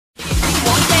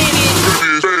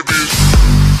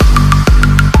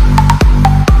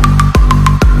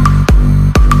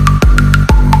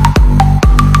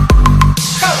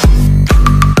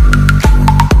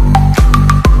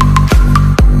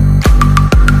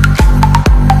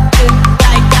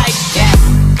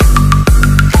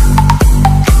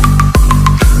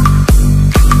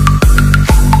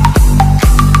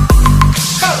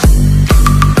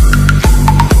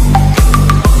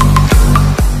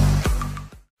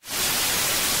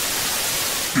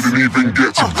didn't even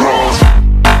get to glance.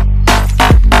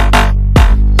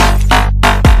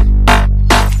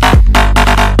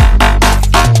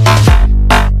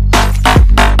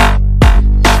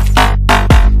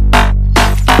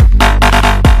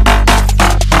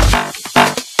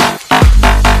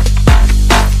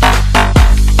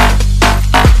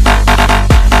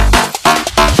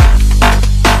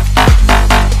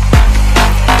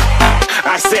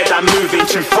 I'm moving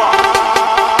too far,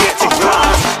 get to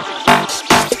glass.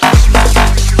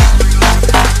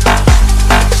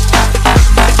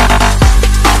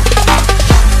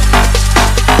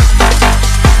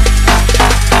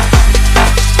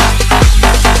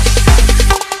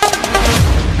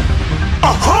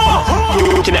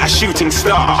 Looking at a shooting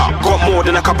star. Got more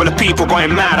than a couple of people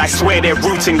going mad, I swear they're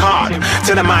rooting hard.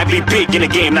 Tell them I'd be big in the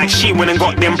game like she went and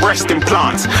got them breast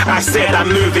implants. I said I'm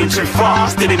moving too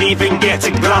fast, didn't even get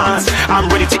a glance. I'm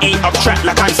ready to eat up track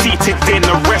like I'm seated in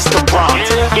a restaurant.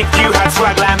 If you had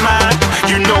swag like mine,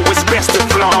 you know it's best to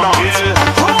flaunt.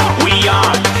 We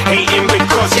aren't hating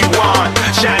because you aren't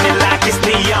shining like it's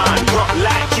neon, rock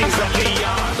like kings of Leon.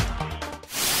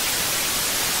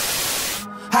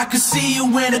 I can see you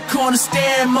in the corner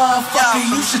staring, motherfucker.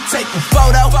 You should take a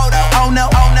photo. Oh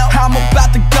no, I'm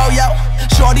about to go, yo.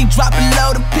 Shorty drop it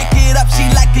low to pick it up, she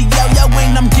like a yo-yo.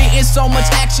 And I'm getting so much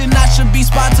action, I should be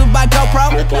sponsored by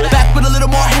GoPro. Back with a little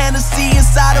more Hennessy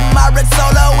inside of my red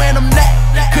Solo. And I'm that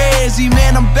crazy,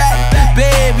 man, I'm back.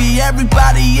 Baby,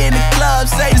 everybody in the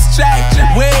club say this track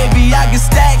wavy, I get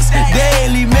stacks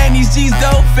daily, man, these G's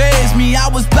don't faze me. I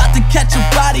was about to catch a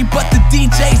body, but the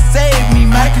DJ saved me,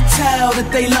 man. I could tell that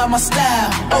they love my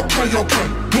style. Okay.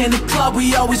 In the club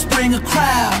we always bring a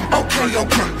crowd. Okay.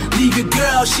 Leave your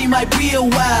girl, she might be a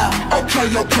while. Okay.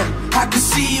 I can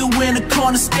see you in the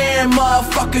corner staring,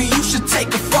 motherfucker. You should take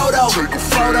a photo. Take a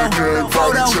photo.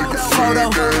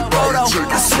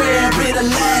 I swear it'll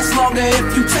last longer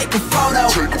if you take a photo.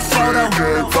 Take a photo.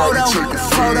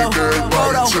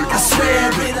 I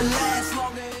swear it'll last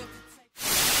longer if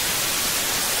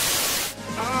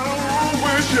I don't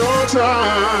waste your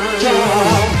time.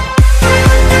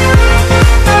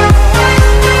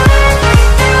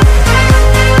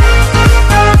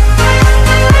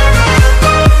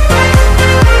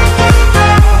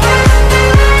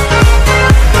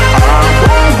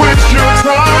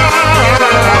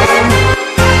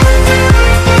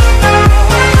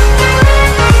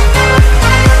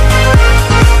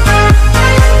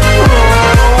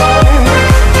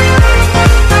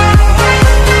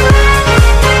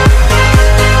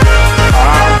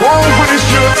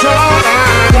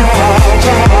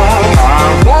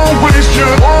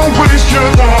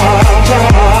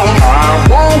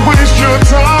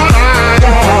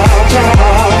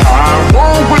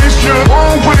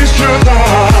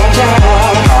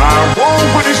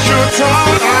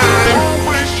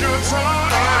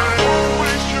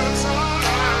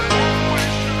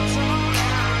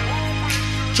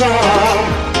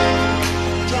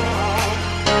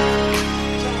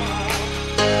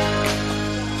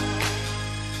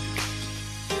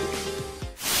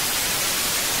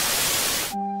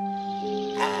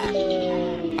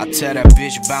 I tell that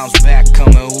bitch bounce back, come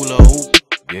and hula hoop.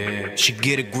 Yeah. She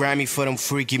get a Grammy for them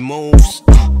freaky moves.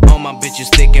 All my bitches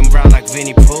thick and brown like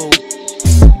Vinnie Pooh.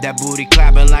 That booty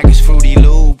clapping like it's Fruity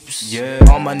Loops. Yeah.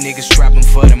 All my niggas trapping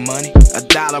for the money.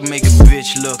 $1 make a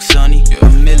bitch look sunny. Yeah. A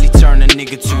milli turn a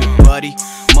nigga to a buddy.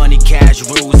 Money, cash,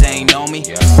 rules ain't on me.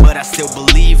 Yeah. But I still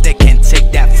believe they can't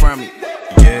take that from me.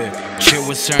 Yeah. Chill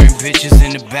with certain bitches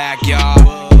in the backyard.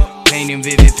 Painting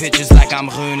vivid pictures like I'm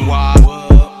Renoir.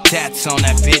 Tats on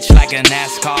that bitch like a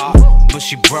NASCAR. But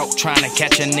she broke trying to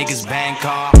catch a nigga's bank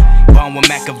car. Born when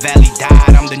Machiavelli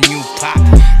died, I'm the new pop.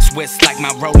 Swiss like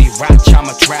my roadie Roach, I'm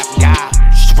a trap guy.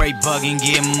 Straight bugging,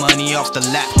 getting money off the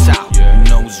laptop. You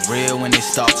know it's real when they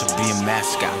start to be a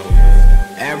mascot.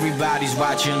 Everybody's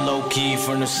watching low-key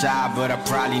from the side, but I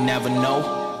probably never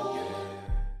know.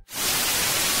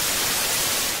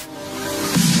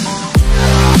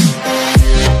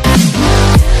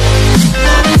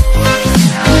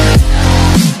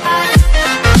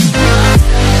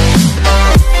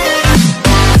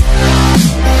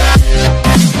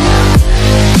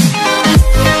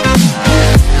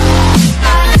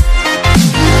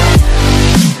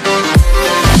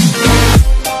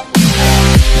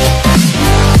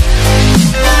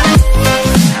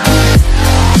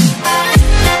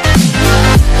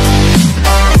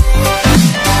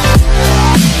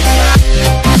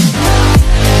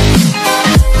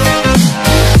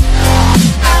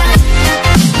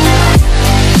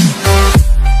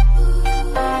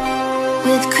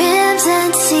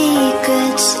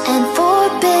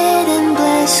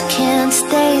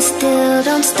 stay still,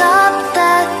 don't stop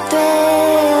that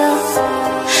thrill.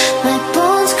 My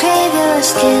bones crave your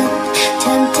skin,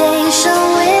 temptation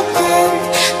within,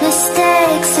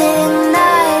 mistakes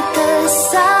ignite the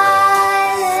silence.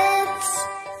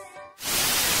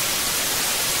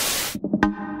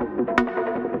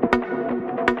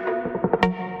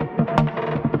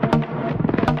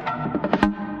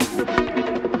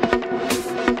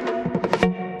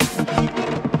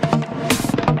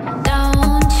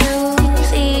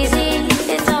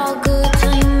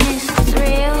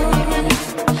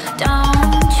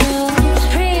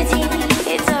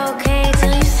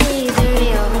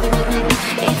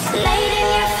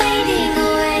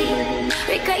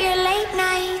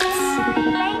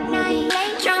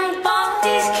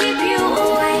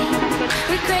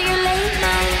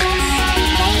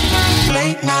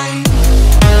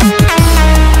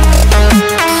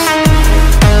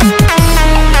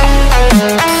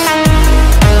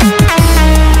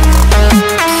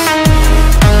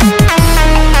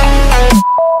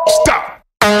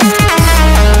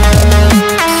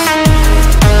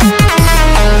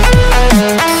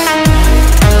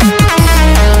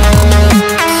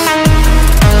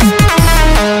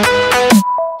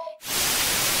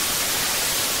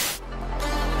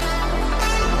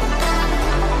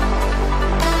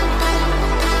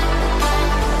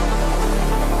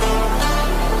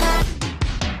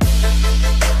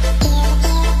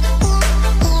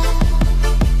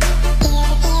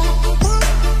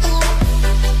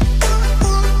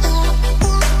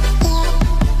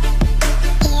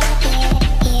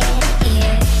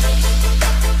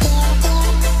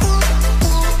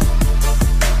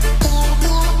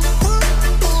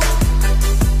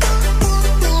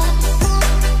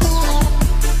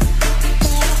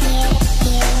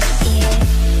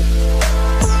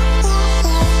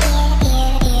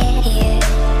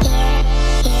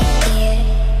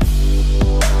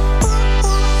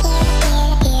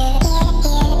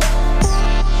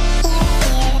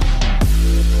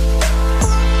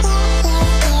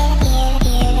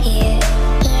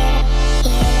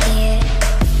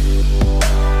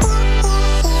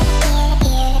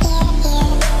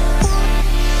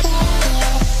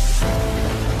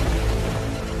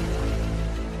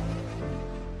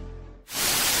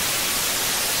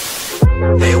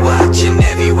 They watching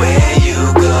everywhere you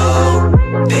go.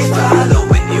 They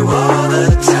following you all the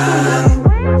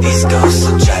time. These ghosts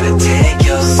will try to take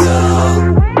your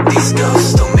soul. These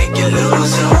ghosts don't make you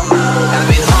lose your mind. I've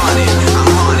been haunted, I'm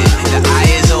haunted. The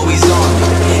eye is always on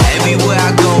me. Everywhere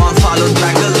I go, I'm followed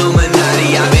like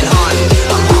Illuminati. I've been haunted,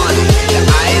 I'm haunted. The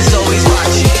eye is always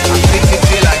watching. I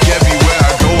feel like everywhere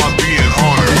I go, I'm being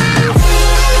haunted.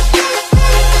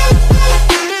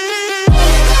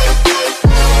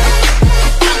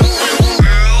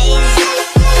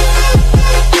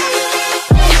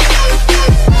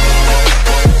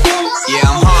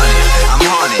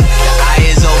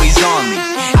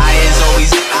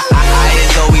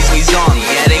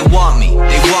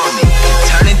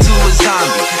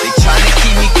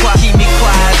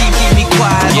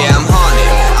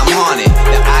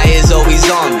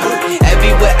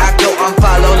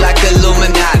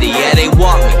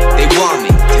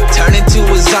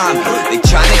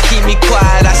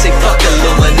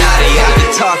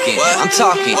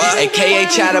 Talking, aka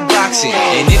chatterboxing.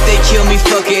 And if they kill me,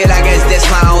 fuck it, I guess that's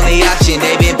my only option.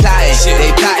 They been plotting,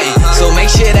 they plotting, so make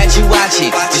sure that you watch it.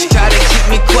 Just try to keep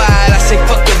me quiet, I say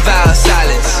fuck the vow of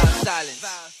silence.